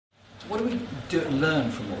what do we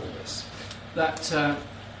learn from all this? That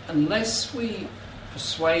unless we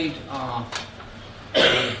persuade our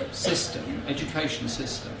education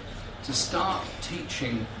system, to start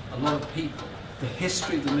teaching a lot of people the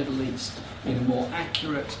history of the Middle East in a more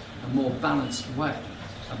accurate and more balanced way,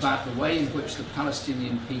 about the way in which the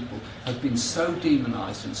Palestinian people have been so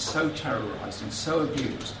demonised and so terrorised and so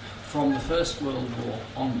abused from the First World War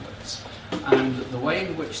onwards, and the way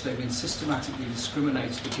in which they've been systematically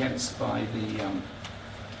discriminated against by the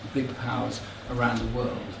big powers around the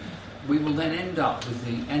world, we will then end up with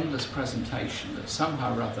the endless presentation that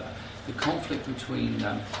somehow or other the conflict between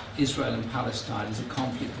Israel and Palestine is a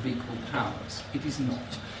conflict of equal powers. It is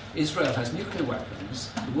not. Israel has nuclear weapons,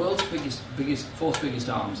 the world's fourth biggest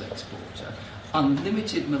arms exporter,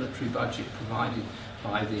 unlimited military budget provided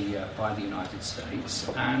by the United States,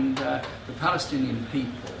 and the Palestinian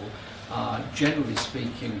people are, generally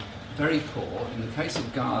speaking, very poor. In the case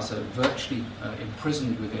of Gaza, virtually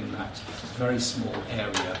imprisoned within that very small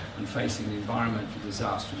area and facing the environmental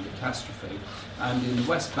disaster and catastrophe, and in the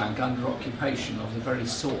West Bank under occupation of the very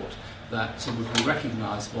sort that would be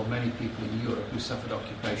recognisable of many people in Europe who suffered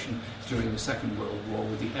occupation during the Second World War,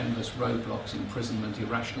 with the endless roadblocks, imprisonment,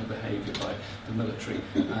 irrational behaviour by the military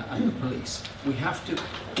and the police. We have to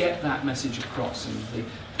get that message across, and the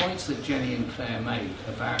points that Jenny and Claire made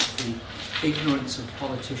about the ignorance of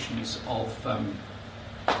politicians of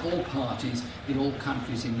all parties in all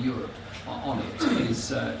countries in Europe on it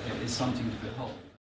is something to behold.